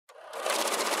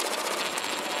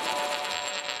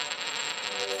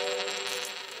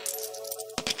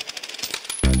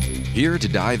Here to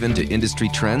dive into industry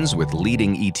trends with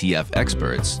leading ETF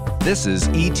experts, this is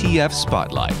ETF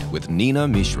Spotlight with Nina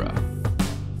Mishra.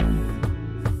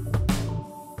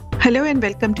 Hello and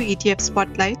welcome to ETF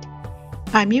Spotlight.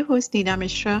 I'm your host, Nina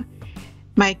Mishra.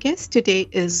 My guest today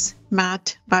is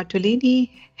Matt Bartolini,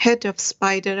 head of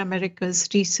SPYV America's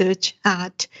research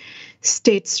at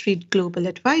State Street Global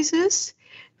Advisors.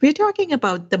 We're talking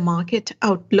about the market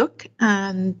outlook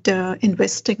and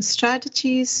investing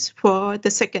strategies for the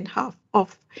second half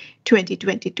of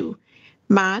 2022.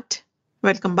 Matt,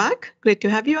 welcome back. Great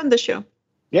to have you on the show.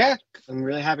 Yeah, I'm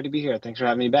really happy to be here. Thanks for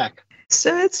having me back.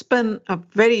 So it's been a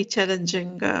very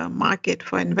challenging market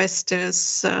for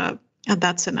investors, and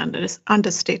that's an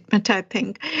understatement, I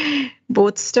think.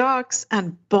 Both stocks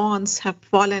and bonds have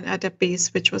fallen at a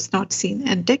pace which was not seen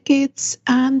in decades.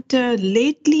 And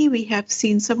lately, we have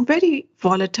seen some very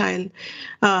volatile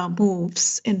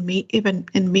moves even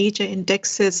in major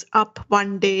indexes, up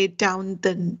one day, down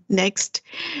the next.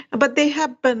 But they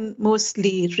have been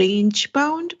mostly range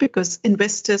bound because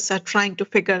investors are trying to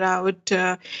figure out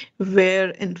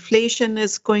where inflation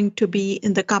is going to be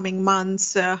in the coming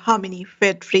months, how many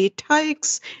Fed rate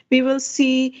hikes we will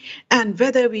see, and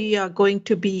whether we are going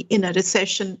to be in a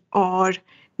recession or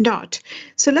not.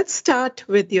 So let's start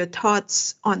with your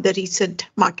thoughts on the recent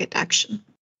market action.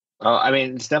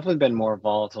 It's definitely been more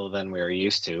volatile than we were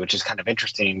used to, which is kind of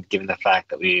interesting given the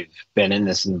fact that we've been in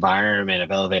this environment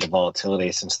of elevated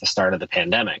volatility since the start of the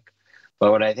pandemic. But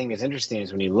what I think is interesting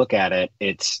is when you look at it,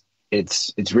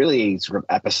 it's really sort of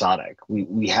episodic.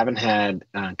 We haven't had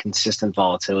consistent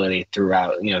volatility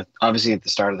throughout. Obviously at the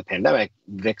start of the pandemic,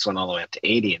 VIX went all the way up to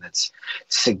 80, and it's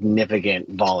significant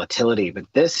volatility. But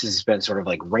this has been sort of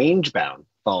like range-bound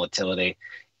volatility.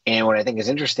 And what I think is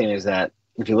interesting is that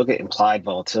if you look at implied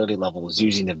volatility levels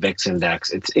using the VIX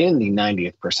index, it's in the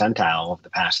 90th percentile over the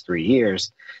past 3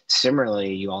 years.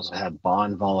 Similarly, you also have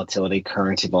bond volatility,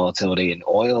 currency volatility, and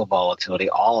oil volatility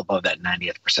all above that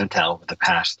 90th percentile over the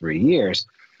past 3 years.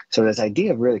 So this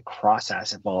idea of really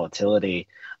cross-asset volatility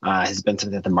has been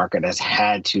something that the market has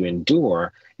had to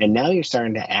endure. And now you're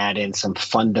starting to add in some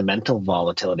fundamental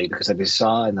volatility because as we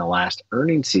saw in the last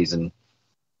earnings season,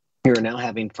 you're now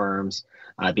having firms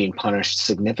being punished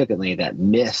significantly that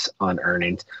miss on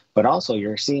earnings, but also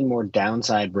you're seeing more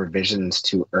downside revisions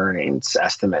to earnings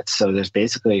estimates. So there's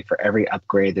basically for every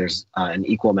upgrade, there's an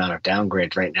equal amount of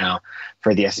downgrades right now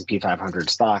for the S&P 500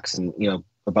 stocks. And,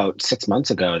 about 6 months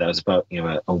ago, that was about, a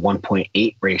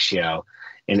 1.8 ratio.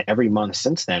 And every month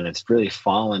since then, it's really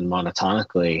fallen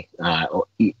monotonically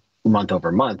month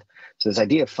over month. So this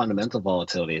idea of fundamental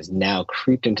volatility has now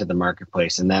creeped into the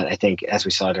marketplace. And that, I think, as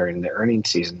we saw during the earnings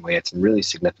season, we had some really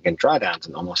significant drawdowns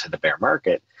and almost had a bear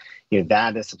market.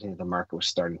 That is something that the market was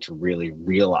starting to really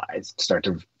realize, start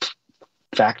to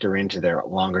factor into their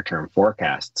longer term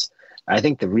forecasts. I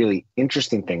think the really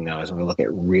interesting thing, though, is when we look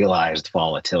at realized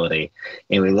volatility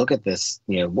and we look at this,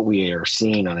 what we are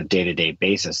seeing on a day-to-day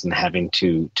basis and having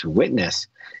to witness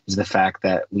is the fact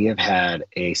that we have had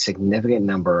a significant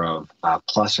number of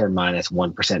plus or minus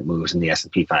 1% moves in the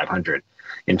S&P 500.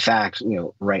 In fact,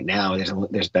 right now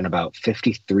there's been about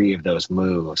 53 of those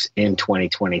moves in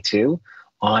 2022.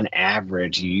 On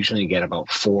average, you usually get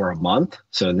about 4 a month.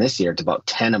 So in this year, it's about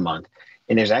 10 a month.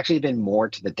 And there's actually been more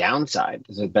to the downside.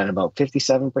 There's been about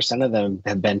 57% of them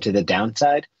have been to the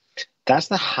downside. That's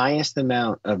the highest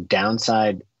amount of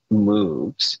downside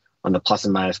moves on the plus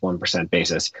and minus 1%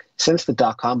 basis since the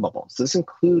dot-com bubble. So this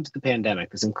includes the pandemic.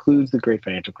 This includes the great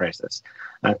financial crisis.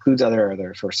 Includes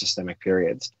other sort of systemic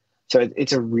periods. So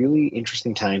it's a really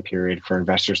interesting time period for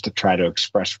investors to try to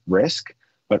express risk,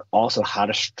 but also how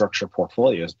to structure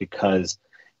portfolios because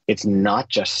it's not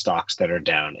just stocks that are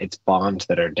down, it's bonds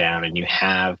that are down, and you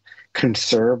have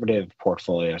conservative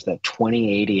portfolios, that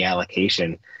 20/80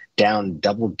 allocation down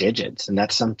double digits. And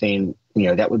that's something,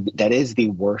 that is the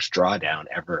worst drawdown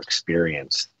ever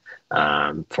experienced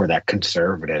for that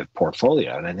conservative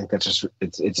portfolio. And I think that's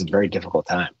it's a very difficult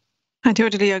time. I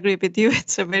totally agree with you.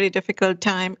 It's a very difficult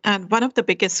time. And one of the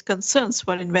biggest concerns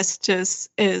for investors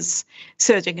is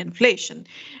surging inflation.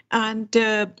 And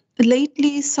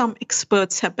lately, some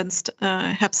experts have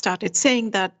started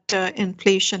saying that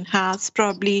inflation has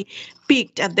probably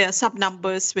peaked, and there are some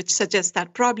numbers which suggest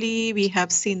that probably we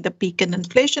have seen the peak in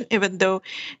inflation, even though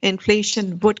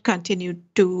inflation would continue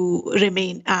to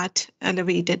remain at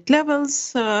elevated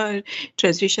levels.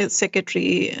 Treasury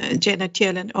Secretary Janet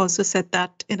Yellen also said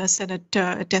that in a Senate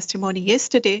testimony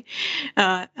yesterday,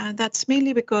 and that's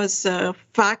mainly because there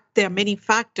are many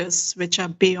factors which are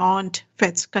beyond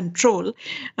Fed's control,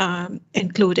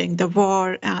 including the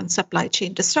war and supply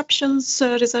chain disruptions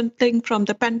resulting from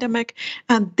the pandemic.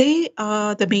 And they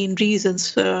are the main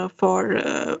reasons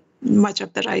for much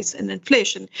of the rise in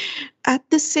inflation. At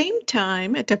the same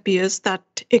time, it appears that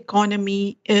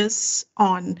economy is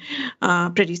on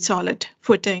pretty solid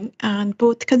footing, and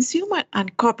both consumer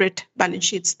and corporate balance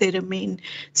sheets, they remain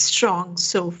strong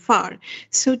so far.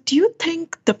 So do you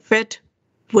think the Fed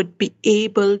would be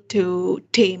able to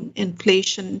tame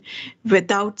inflation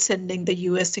without sending the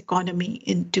US economy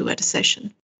into a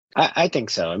recession? I think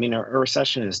so. I mean, a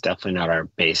recession is definitely not our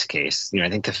base case. I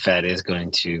think the Fed is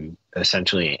going to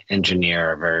essentially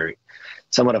engineer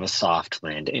somewhat of a soft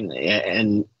landing.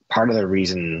 And part of the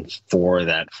reason for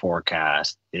that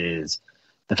forecast is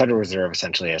the Federal Reserve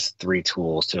essentially has three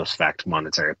tools to affect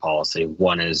monetary policy.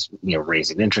 One is,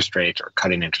 raising interest rates or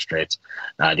cutting interest rates.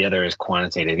 The other is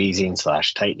quantitative easing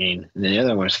 / tightening. And then the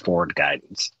other one is forward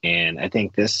guidance. And I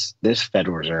think this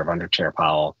Federal Reserve under Chair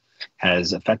Powell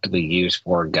has effectively used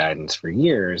forward guidance for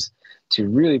years to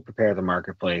really prepare the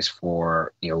marketplace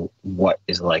for what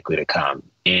is likely to come.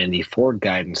 And the forward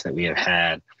guidance that we have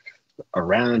had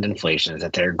around inflation is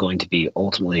that they're going to be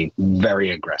ultimately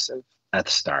very aggressive at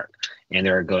the start, and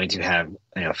they're going to have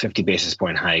 50 basis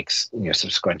point hikes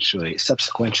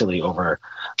subsequently over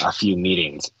a few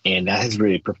meetings, and that has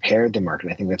really prepared the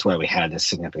market. I think that's why we had this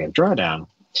significant drawdown.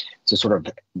 So sort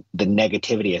of the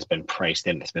negativity has been priced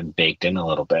in, it's been baked in a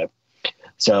little bit.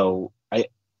 So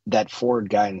that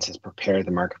forward guidance has prepared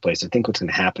the marketplace. I think what's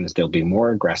going to happen is they'll be more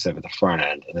aggressive at the front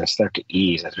end, and they'll start to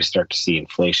ease as we start to see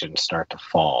inflation start to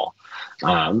fall.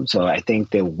 So I think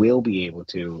they will be able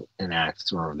to enact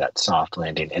sort of that soft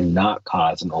landing and not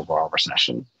cause an overall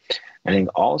recession. I think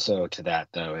also to that,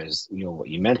 though, is what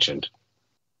you mentioned.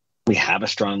 We have a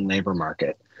strong labor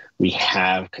market. We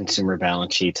have consumer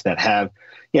balance sheets that have,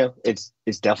 it's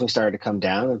definitely started to come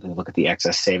down if you look at the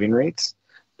excess saving rates,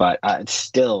 but it's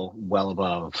still well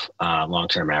above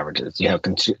long-term averages. You have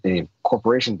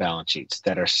corporation balance sheets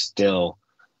that are still,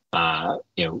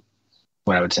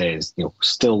 what I would say is,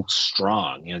 still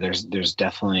strong. There's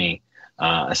definitely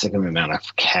a significant amount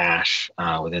of cash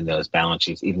within those balance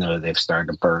sheets, even though they've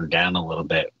started to burn down a little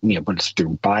bit, but it's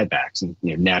through buybacks. And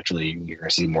naturally, you're going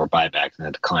to see more buybacks in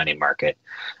a declining market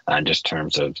in just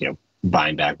terms of,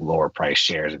 buying back lower price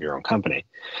shares of your own company.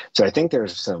 So I think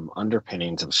there's some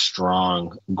underpinnings of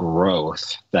strong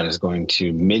growth that is going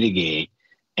to mitigate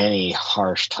any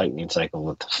harsh tightening cycle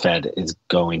that the Fed is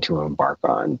going to embark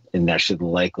on. And that should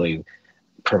likely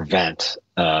prevent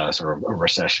sort of a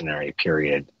recessionary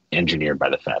period engineered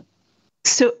by the Fed.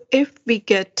 So if we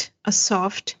get a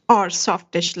soft or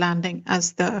softish landing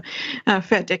as the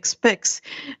Fed expects,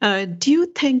 do you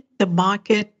think the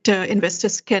market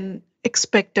investors can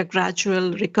expect a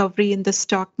gradual recovery in the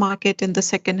stock market in the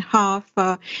second half?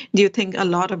 Do you think a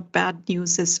lot of bad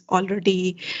news is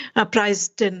already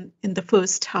priced in the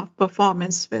first half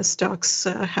performance, where stocks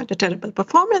had a terrible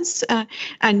performance?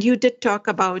 And you did talk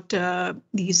about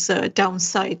these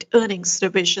downside earnings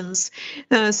revisions.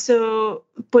 So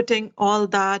putting all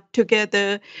that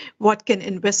together, what can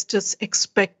investors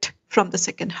expect from the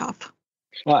second half?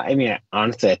 Well, I mean,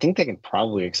 honestly, I think they can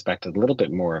probably expect a little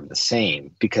bit more of the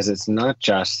same, because it's not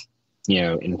just,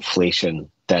 inflation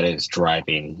that is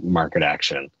driving market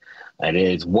action. It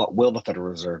is what will the Federal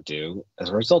Reserve do as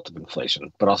a result of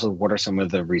inflation, but also what are some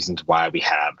of the reasons why we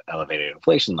have elevated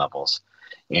inflation levels.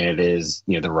 And it is,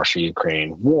 the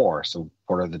Russia-Ukraine war. So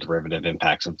what are the derivative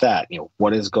impacts of that?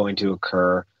 What is going to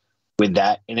occur with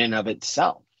that in and of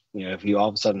itself? If you all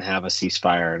of a sudden have a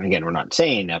ceasefire, and again, we're not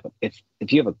saying that, but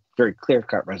if you have a very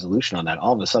clear-cut resolution on that,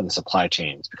 all of a sudden supply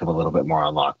chains become a little bit more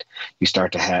unlocked. You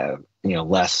start to have,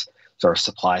 less sort of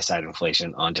supply-side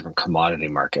inflation on different commodity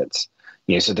markets.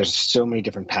 So there's so many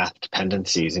different path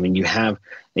dependencies. I mean, you have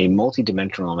a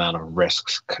multidimensional amount of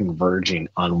risks converging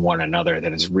on one another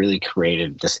that has really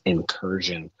created this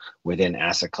incursion within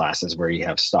asset classes where you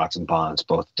have stocks and bonds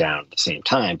both down at the same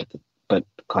time, but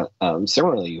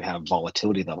similarly, you have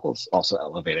volatility levels also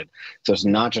elevated. So it's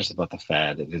not just about the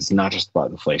Fed. It is not just about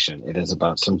inflation. It is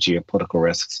about some geopolitical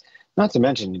risks. Not to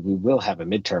mention, we will have a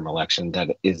midterm election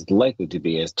that is likely to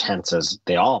be as tense as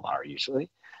they all are usually.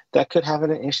 That could have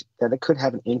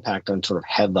an impact on sort of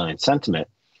headline sentiment.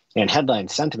 And headline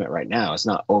sentiment right now is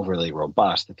not overly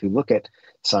robust. If you look at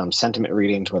some sentiment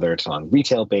readings, whether it's on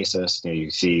retail basis,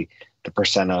 you see the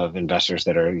percent of investors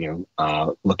that are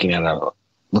looking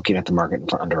at the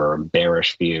market under a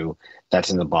bearish view, that's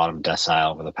in the bottom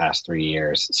decile over the past 3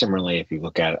 years. Similarly, if you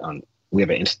look at it we have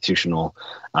an institutional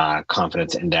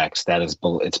confidence index that is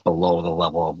it's below the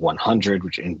level of 100,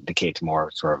 which indicates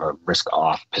more sort of a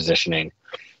risk-off positioning.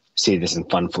 see this in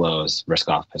fund flows, risk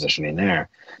off positioning there.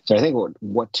 So I think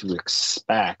what to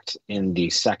expect in the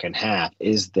second half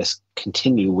is this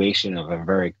continuation of a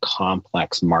very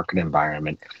complex market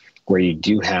environment where you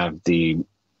do have the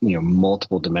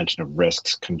multiple dimension of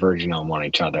risks converging on one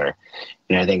each other.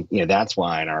 And I think that's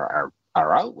why in our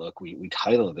outlook we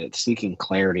titled it Seeking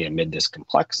Clarity Amid This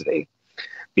Complexity,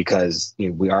 because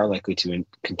we are likely to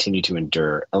continue to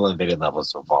endure elevated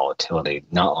levels of volatility,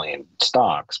 not only in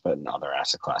stocks, but in other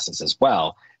asset classes as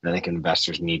well. And I think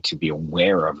investors need to be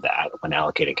aware of that when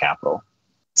allocating capital.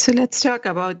 So let's talk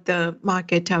about the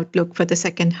market outlook for the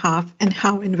second half and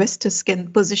how investors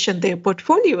can position their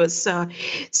portfolios.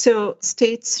 So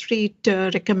State Street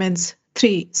recommends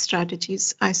 3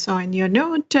 strategies. I saw in your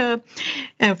note,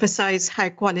 emphasize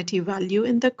high quality value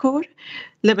in the core,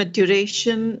 limit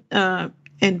duration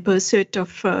in pursuit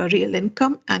of real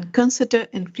income, and consider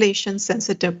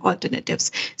inflation-sensitive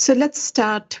alternatives. So let's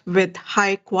start with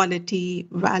high-quality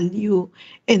value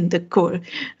in the core.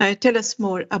 Tell us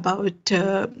more about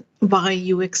why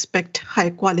you expect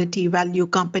high-quality value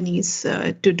companies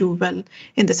to do well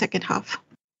in the second half.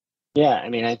 Yeah, I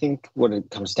mean, I think what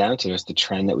it comes down to is the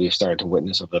trend that we've started to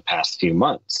witness over the past few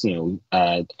months.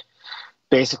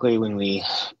 Basically, when we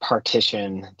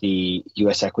partition the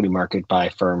U.S. equity market by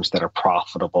firms that are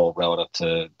profitable relative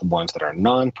to the ones that are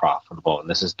non-profitable, and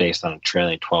this is based on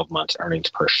trailing 12 months earnings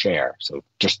per share, so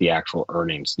just the actual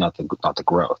earnings, not the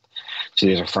growth. So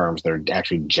these are firms that are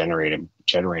actually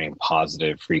generating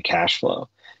positive free cash flow.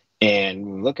 And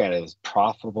when we look at it, as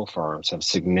profitable firms have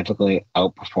significantly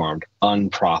outperformed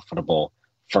unprofitable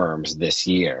firms this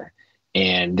year.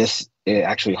 And it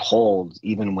actually holds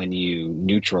even when you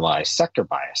neutralize sector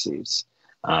biases.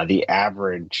 The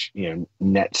average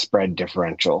net spread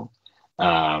differential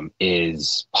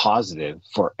is positive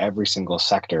for every single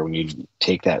sector when you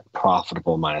take that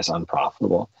profitable minus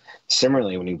unprofitable.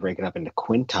 Similarly, when you break it up into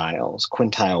quintiles,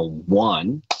 quintile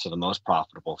 1, so the most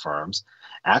profitable firms,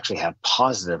 actually have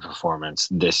positive performance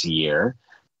this year,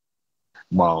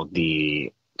 while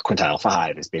the quintile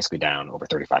 5 is basically down over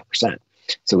 35%.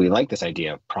 So we like this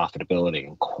idea of profitability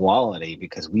and quality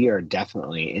because we are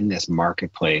definitely in this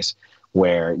marketplace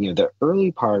where the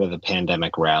early part of the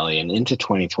pandemic rally and into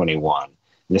 2021,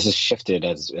 this has shifted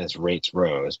as rates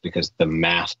rose because the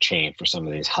math changed for some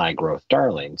of these high growth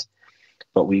darlings.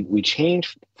 But we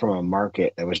changed from a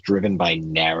market that was driven by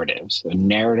narratives, a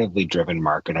narratively driven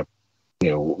market of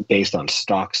based on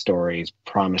stock stories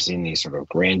promising these sort of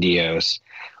grandiose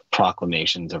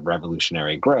proclamations of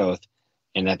revolutionary growth.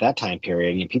 And at that time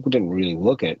period, people didn't really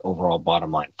look at overall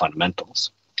bottom line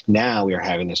fundamentals. Now we are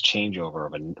having this changeover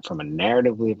from a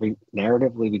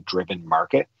narratively driven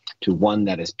market to one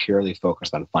that is purely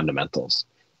focused on fundamentals.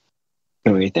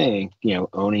 And we think,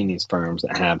 owning these firms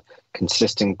that have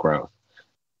consistent growth,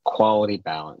 quality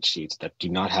balance sheets that do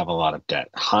not have a lot of debt,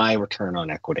 high return on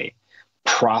equity,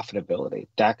 profitability,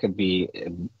 that could be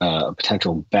a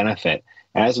potential benefit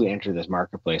as we enter this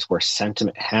marketplace where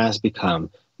sentiment has become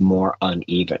more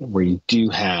uneven, where you do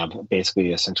have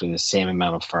basically essentially the same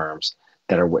amount of firms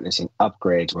that are witnessing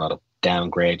upgrades relative to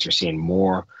downgrades. You're seeing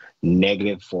more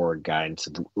negative forward guidance,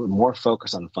 more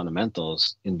focus on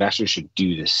fundamentals. Investors should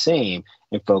do the same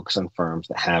and focus on firms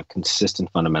that have consistent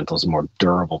fundamentals and more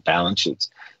durable balance sheets.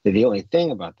 The only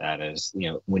thing about that is,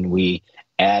 when we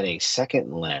add a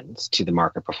second lens to the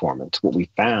market performance, what we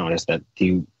found is that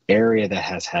the area that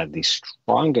has had the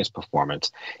strongest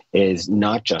performance is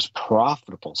not just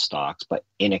profitable stocks, but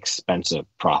inexpensive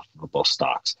profitable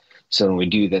stocks. So when we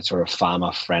do that sort of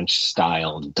Fama French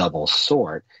style double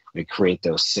sort, we create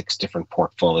those 6 different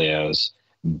portfolios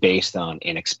based on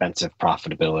inexpensive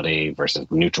profitability versus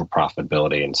neutral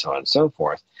profitability and so on and so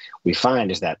forth. We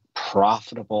find is that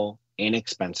profitable,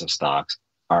 inexpensive stocks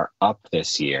are up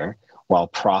this year, while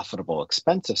profitable,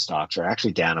 expensive stocks are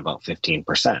actually down about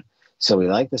 15%. So we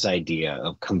like this idea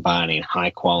of combining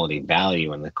high quality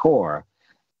value in the core,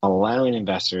 allowing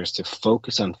investors to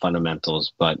focus on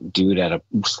fundamentals, but do it at a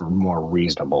more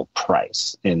reasonable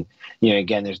price. And,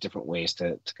 again, there's different ways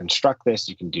to construct this.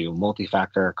 You can do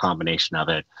multi-factor combination of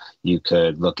it. You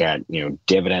could look at,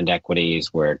 dividend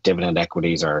equities, where dividend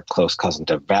equities are a close cousin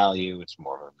to value. It's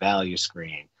more of a value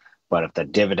screen. But if the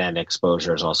dividend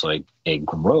exposure is also a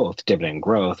dividend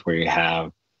growth, where you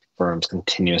have firms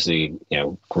continuously,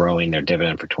 growing their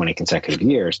dividend for 20 consecutive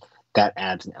years, that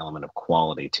adds an element of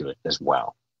quality to it as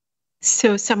well.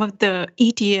 So some of the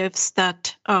ETFs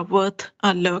that are worth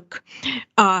a look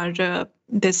are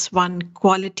this one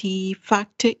quality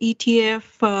factor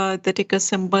ETF. The ticker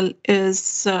symbol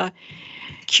is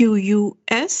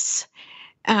QUS.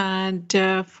 And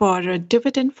for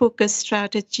dividend-focused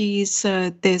strategies,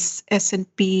 this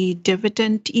S&P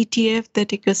dividend ETF, the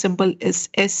ticker symbol is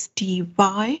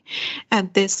SPYV,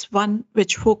 and this one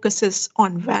which focuses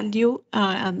on value,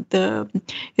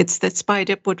 it's the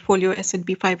SPYDER portfolio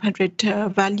S&P 500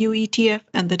 value ETF,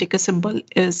 and the ticker symbol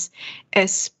is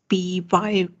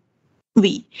SPYV.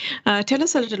 Tell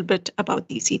us a little bit about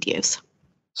these ETFs.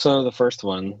 So the first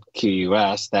one,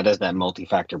 QUS, that is that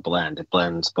multi-factor blend. It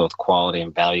blends both quality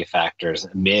and value factors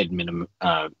amid min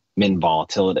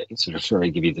volatility. So to sort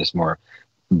of give you this more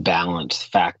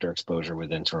balanced factor exposure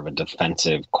within sort of a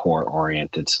defensive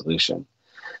core-oriented solution.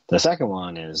 The second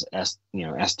one is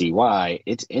SDY.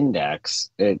 Its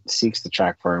index, it seeks to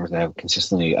track firms that have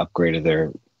consistently upgraded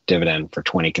their dividend for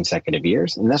 20 consecutive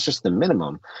years. And that's just the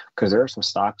minimum, because there are some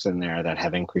stocks in there that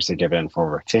have increased their dividend for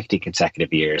over 50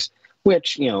 consecutive years,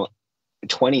 which,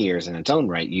 20 years in its own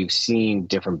right, you've seen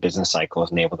different business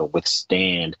cycles and able to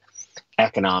withstand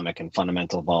economic and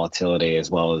fundamental volatility,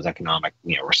 as well as economic,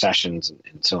 recessions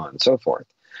and so on and so forth.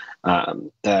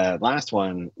 The last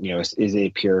one, is a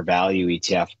pure value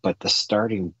ETF, but the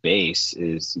starting base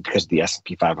is, because of the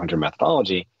S&P 500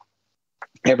 methodology,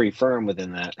 every firm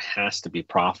within that has to be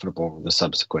profitable in the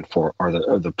subsequent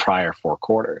the prior 4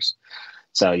 quarters.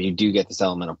 So you do get this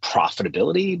element of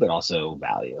profitability, but also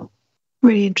value.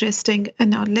 Very interesting.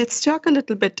 And now let's talk a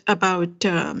little bit about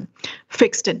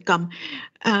fixed income.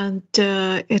 And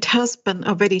it has been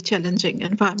a very challenging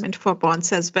environment for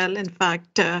bonds as well. In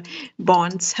fact,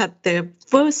 bonds had their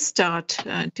worst start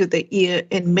to the year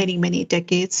in many, many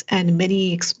decades. And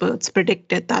many experts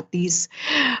predicted that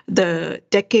the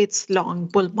decades-long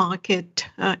bull market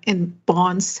in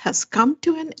bonds has come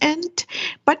to an end.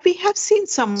 But we have seen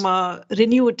some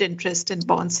renewed interest in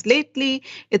bonds lately.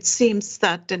 It seems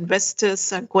that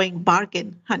investors are going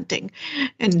bargain hunting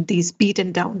in these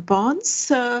beaten down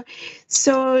bonds.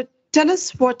 So tell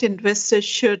us what investors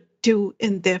should do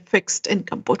in their fixed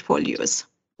income portfolios.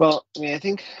 Well, I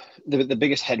think the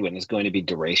biggest headwind is going to be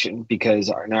duration, because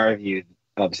in our view,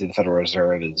 obviously the Federal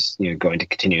Reserve is going to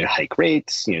continue to hike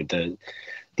rates. The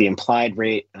implied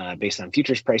rate based on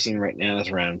futures pricing right now is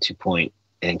around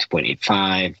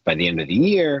 2.85 by the end of the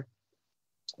year,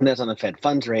 and that's on the Fed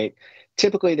funds rate.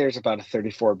 Typically, there's about a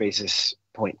 34 basis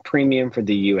point premium for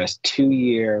the US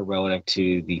 2-year relative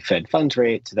to the Fed funds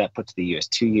rate. So that puts the US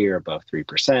 2-year above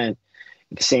 3%. At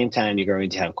the same time, you're going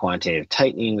to have quantitative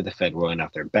tightening with the Fed rolling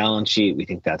off their balance sheet. We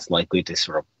think that's likely to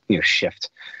sort of shift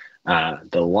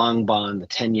the long bond, the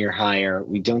 10-year higher.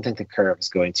 We don't think the curve is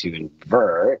going to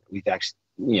invert. We've actually,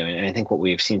 and I think what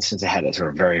we've seen since it had a sort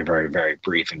of very, very, very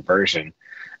brief inversion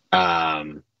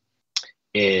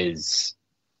is,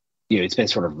 it's been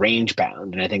sort of range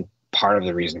bound. And I think part of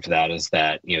the reason for that is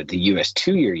that, the US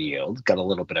 2-year yield got a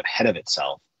little bit ahead of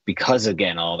itself because,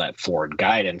 again, all that forward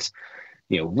guidance,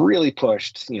 really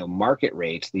pushed, market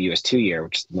rates, the US 2-year,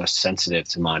 which is the most sensitive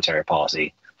to monetary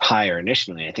policy, higher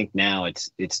initially. I think now it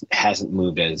hasn't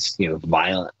moved as,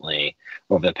 violently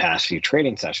over the past few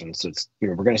trading sessions. So it's,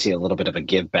 we're going to see a little bit of a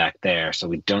give back there. So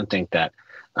we don't think that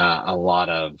a lot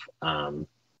of,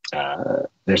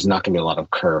 there's not going to be a lot of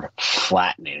curve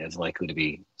flattening. It's likely to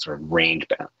be sort of range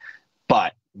bound,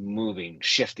 but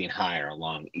shifting higher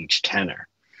along each tenor.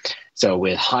 So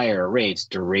with higher rates,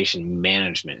 duration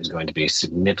management is going to be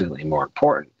significantly more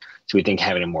important. So we think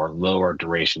having a more lower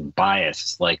duration bias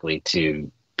is likely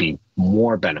to be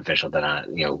more beneficial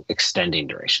than extending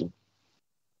duration.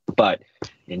 But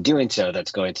in doing so,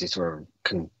 that's going to sort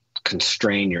of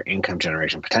constrain your income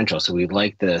generation potential. So we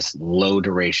like this low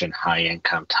duration, high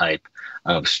income type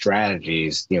of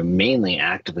strategies, mainly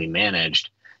actively managed,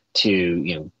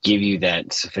 to give you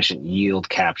that sufficient yield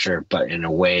capture, but in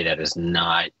a way that is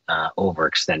not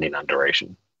overextending on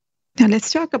duration. Now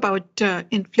let's talk about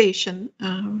inflation,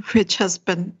 which has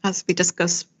been, as we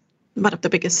discussed, one of the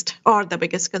biggest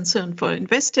concern for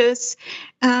investors.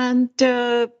 And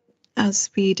as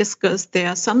we discussed, there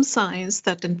are some signs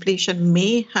that inflation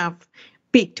may have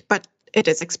peaked, but it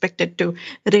is expected to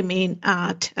remain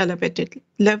at elevated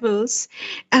levels.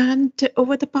 And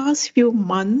over the past few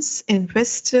months,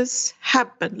 investors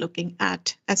have been looking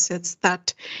at assets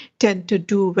that tend to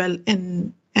do well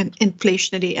in an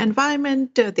inflationary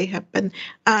environment. They have been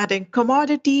adding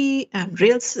commodity and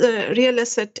real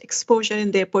asset exposure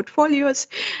in their portfolios.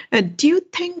 Do you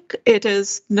think it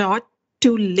is not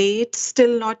too late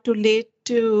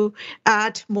to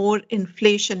add more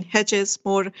inflation hedges,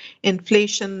 more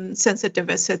inflation sensitive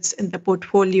assets in the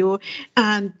portfolio?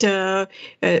 And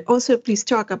also please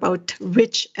talk about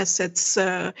which assets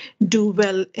do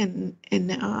well in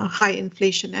a high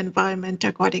inflation environment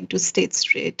according to State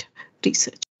Street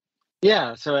research.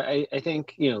 Yeah, so I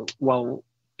think, while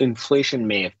inflation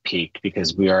may have peaked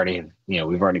because we've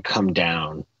already come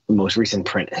down. The most recent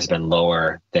print has been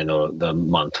lower than the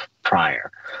month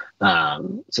prior.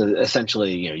 So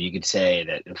essentially, you could say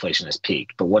that inflation has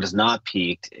peaked, but what has not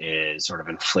peaked is sort of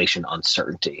inflation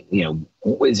uncertainty.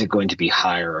 Is it going to be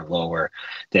higher or lower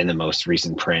than the most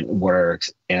recent print? What are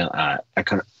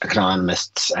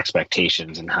economists'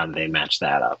 expectations, and how do they match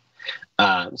that up?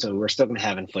 So we're still going to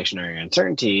have inflationary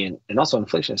uncertainty, and also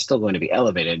inflation is still going to be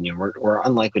elevated. And we're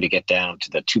unlikely to get down to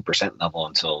the 2% level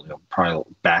until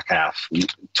probably back half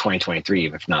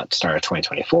 2023, if not start of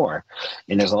 2024.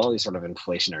 And there's all these sort of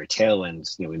inflationary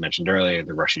tailwinds. We mentioned earlier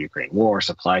the Russia-Ukraine war,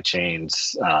 supply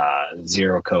chains,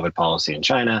 zero COVID policy in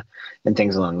China, and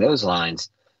things along those lines.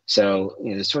 So,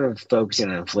 sort of focusing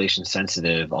on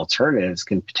inflation-sensitive alternatives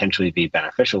can potentially be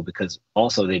beneficial because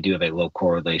also they do have a low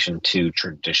correlation to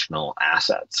traditional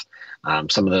assets.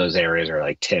 Some of those areas are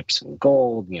like tips and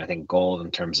gold. I think gold,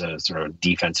 in terms of sort of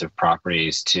defensive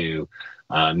properties to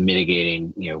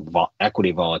mitigating,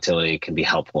 equity volatility, can be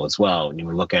helpful as well. When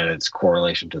you look at its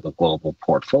correlation to the global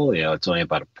portfolio, it's only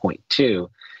about 0.2.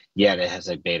 Yet it has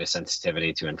a beta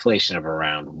sensitivity to inflation of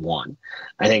around 1.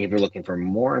 I think if you're looking for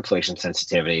more inflation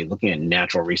sensitivity, looking at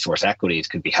natural resource equities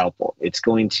could be helpful. It's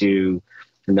going to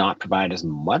not provide as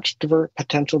much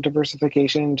potential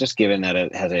diversification, just given that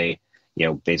it has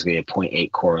basically a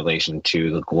 0.8 correlation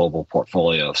to the global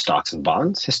portfolio of stocks and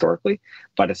bonds historically,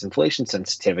 but its inflation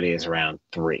sensitivity is around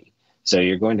 3. So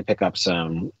you're going to pick up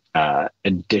some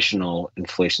additional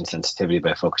inflation sensitivity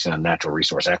by focusing on natural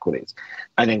resource equities.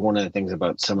 I think one of the things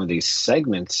about some of these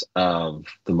segments of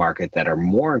the market that are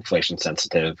more inflation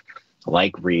sensitive,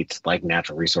 like REITs, like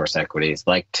natural resource equities,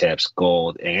 like tips,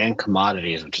 gold, and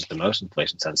commodities, which is the most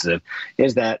inflation sensitive,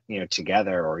 is that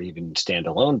together or even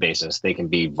standalone basis, they can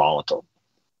be volatile.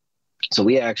 So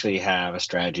we actually have a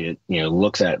strategy that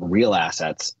looks at real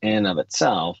assets in and of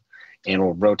itself, and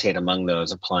will rotate among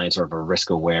those, applying sort of a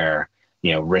risk-aware,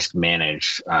 risk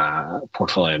managed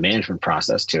portfolio management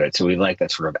process to it. So we like that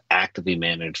sort of actively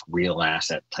managed real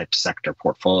asset type sector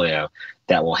portfolio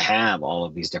that will have all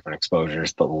of these different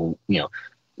exposures, but will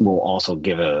also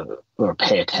give or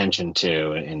pay attention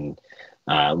to and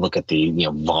look at the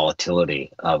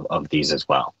volatility of these as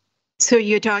well. So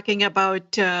you're talking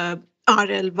about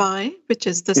RLY, which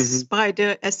is the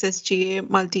SPYV SSGA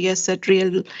multi-asset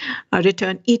real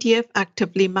return ETF,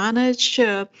 actively managed.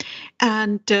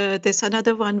 And there's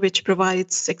another one which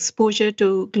provides exposure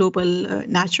to global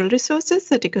natural resources.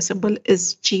 The ticker symbol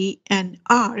is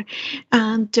GNR.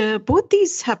 And both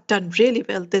these have done really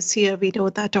well this year. We know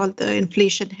that all the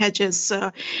inflation hedges,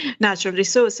 natural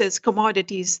resources,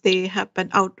 commodities, they have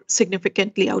been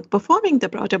significantly outperforming the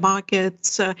broader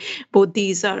markets. Both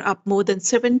these are up more than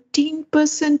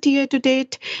 17% year to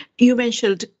date. You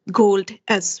mentioned gold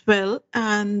as well,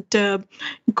 and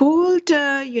gold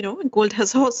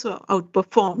has also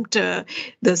outperformed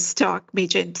the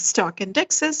major stock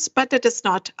indexes, but it is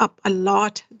not up a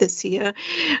lot this year.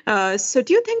 So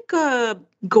do you think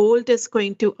gold is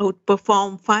going to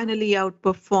finally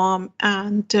outperform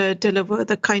and deliver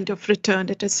the kind of return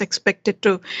it is expected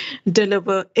to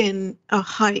deliver in a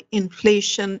high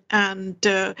inflation and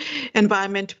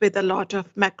environment with a lot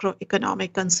of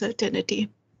macroeconomic uncertainty?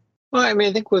 Well,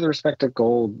 I think with respect to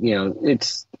gold,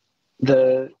 it's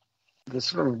the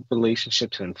sort of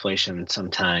relationship to inflation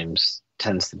sometimes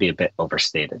tends to be a bit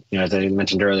overstated. As I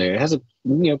mentioned earlier, it has a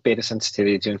beta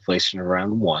sensitivity to inflation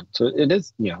around 1. So it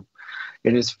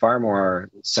is far more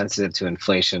sensitive to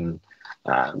inflation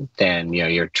than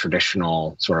your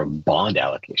traditional sort of bond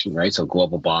allocation, right? So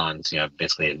global bonds,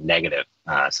 basically a negative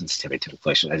sensitivity to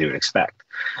inflation, as you would expect.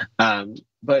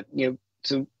 But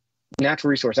so natural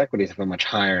resource equities have a much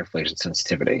higher inflation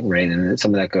sensitivity, right? And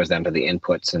some of that goes down to the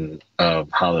inputs and of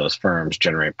how those firms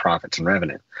generate profits and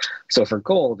revenue. So for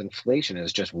gold, inflation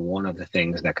is just one of the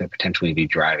things that could potentially be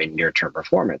driving near-term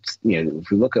performance.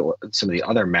 If we look at some of the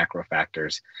other macro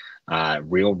factors,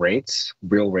 real rates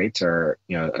are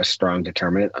a strong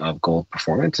determinant of gold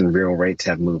performance, and real rates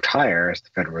have moved higher as the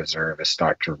Federal Reserve has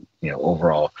started to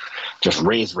overall just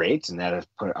raise rates, and that has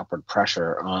put upward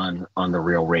pressure on the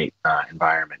real rate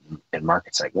environment and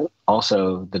market segment.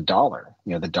 Also, the dollar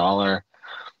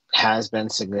has been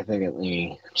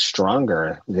significantly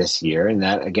stronger this year, and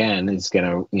that again is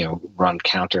going to run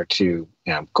counter to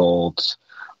gold's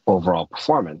overall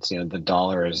performance. The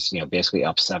dollar is basically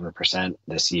up 7%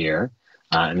 this year,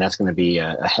 and that's going to be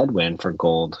a headwind for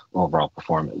gold overall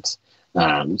performance.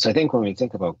 So I think when we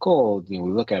think about gold, we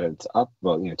look at it, it's up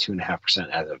about 2.5%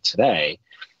 as of today,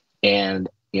 and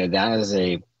that is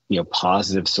a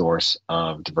positive source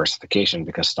of diversification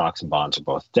because stocks and bonds are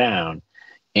both down.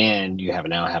 and you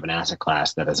now have an asset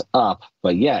class that is up,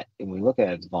 but yet when we look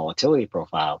at its volatility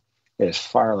profile, it is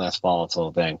far less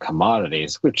volatile than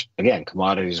commodities, which again,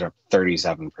 commodities are up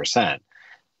 37%,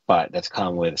 but that's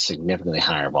come with significantly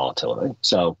higher volatility.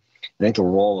 So I think the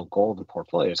role of gold in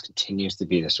portfolios continues to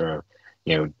be the sort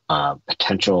of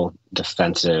potential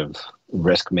defensive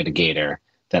risk mitigator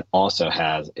that also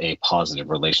has a positive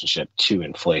relationship to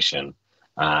inflation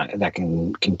that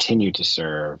can continue to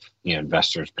serve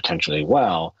investors potentially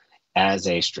well as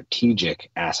a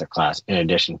strategic asset class, in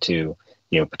addition to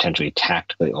potentially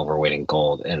tactically overweighting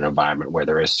gold in an environment where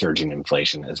there is surging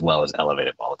inflation as well as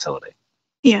elevated volatility.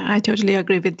 Yeah, I totally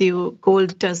agree with you.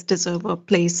 Gold does deserve a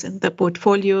place in the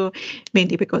portfolio,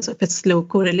 mainly because of its low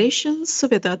correlations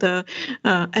with other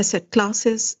asset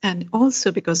classes, and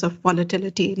also because of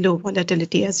volatility, low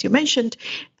volatility, as you mentioned.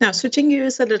 Now, switching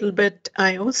gears a little bit,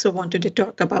 I also wanted to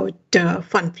talk about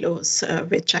fund flows,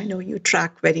 which I know you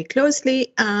track very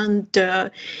closely. And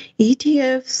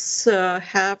ETFs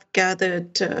have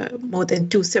gathered more than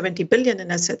 $270 billion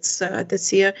in assets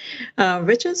this year,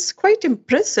 which is quite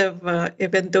impressive,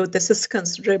 even though this is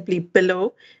considerably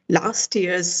below last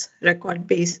year's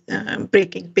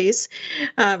record-breaking pace,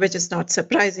 which is not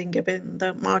surprising given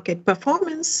the market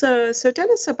performance. So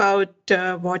tell us about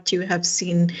what you have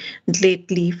seen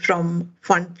lately from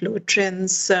fund flow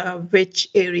trends, which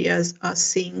areas are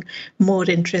seeing more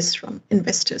interest from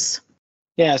investors.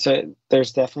 Yeah, so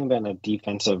there's definitely been a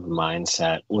defensive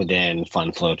mindset within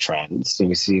fund flow trends. So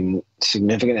we've seen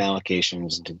significant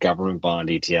allocations into government bond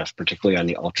ETFs, particularly on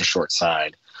the ultra short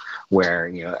side, where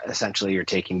essentially you're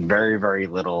taking very, very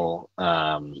little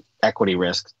equity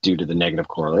risk due to the negative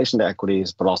correlation to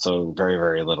equities, but also very,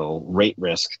 very little rate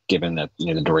risk given that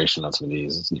the duration of some of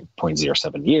these is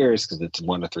 0.07 years because it's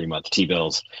 1 to 3 month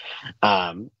T-bills.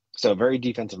 So a very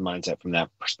defensive mindset from that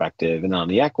perspective. And on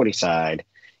the equity side,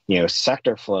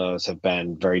 sector flows have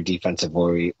been very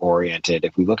defensively oriented.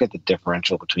 If we look at the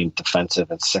differential between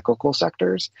defensive and cyclical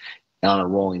sectors on a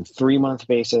rolling 3-month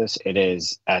basis, it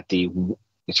is at the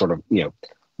sort of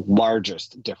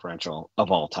largest differential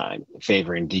of all time,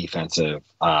 favoring defensive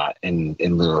in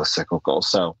lieu of cyclical.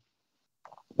 So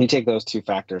you take those two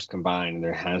factors combined,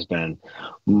 there has been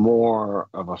more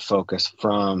of a focus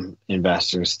from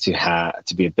investors to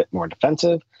be a bit more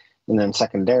defensive. And then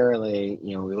secondarily,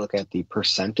 we look at the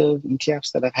percent of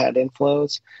ETFs that have had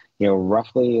inflows.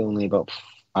 Roughly only about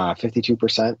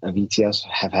 52% of ETFs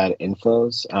have had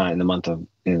inflows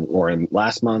in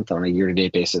last month. On a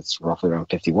year-to-date basis, roughly around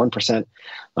 51%.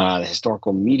 The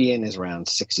historical median is around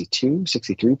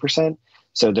 63%.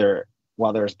 So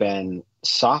while there's been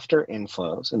softer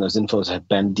inflows, and those inflows have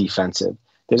been defensive,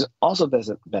 there's also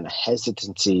been a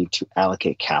hesitancy to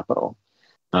allocate capital.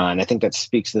 And I think that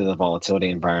speaks to the volatility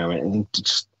environment, and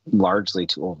just largely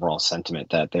to overall sentiment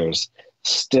that there's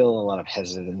still a lot of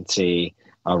hesitancy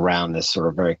around this sort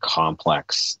of very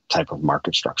complex type of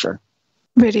market structure.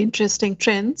 Very interesting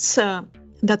trends.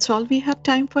 That's all we have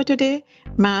time for today.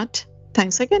 Matt,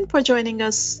 thanks again for joining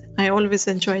us. I always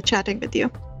enjoy chatting with you.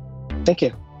 Thank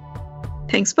you.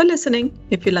 Thanks for listening.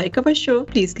 If you like our show,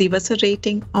 please leave us a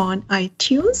rating on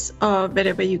iTunes or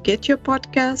wherever you get your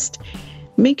podcast.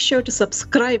 Make sure to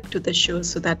subscribe to the show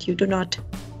so that you do not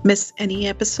miss any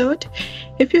episode.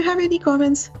 If you have any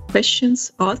comments,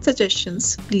 questions, or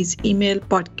suggestions, please email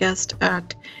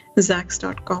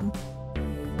podcast@zacks.com.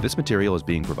 This material is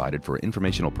being provided for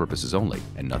informational purposes only,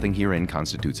 and nothing herein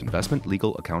constitutes investment,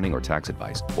 legal, accounting, or tax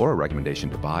advice, or a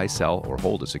recommendation to buy, sell, or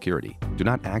hold a security. Do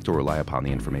not act or rely upon the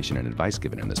information and advice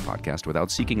given in this podcast without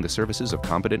seeking the services of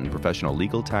competent and professional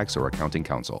legal, tax, or accounting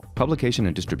counsel. Publication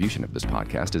and distribution of this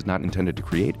podcast is not intended to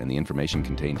create, and the information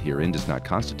contained herein does not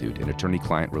constitute an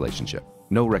attorney-client relationship.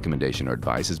 No recommendation or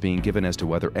advice is being given as to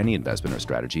whether any investment or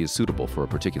strategy is suitable for a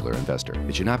particular investor.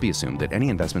 It should not be assumed that any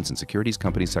investments in securities,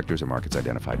 companies, sectors, or markets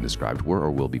identified and described were or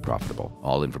will be profitable.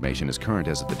 All information is current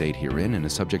as of the date herein and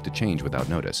is subject to change without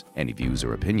notice. Any views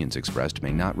or opinions expressed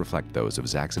may not reflect those of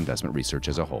Zacks Investment Research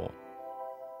as a whole.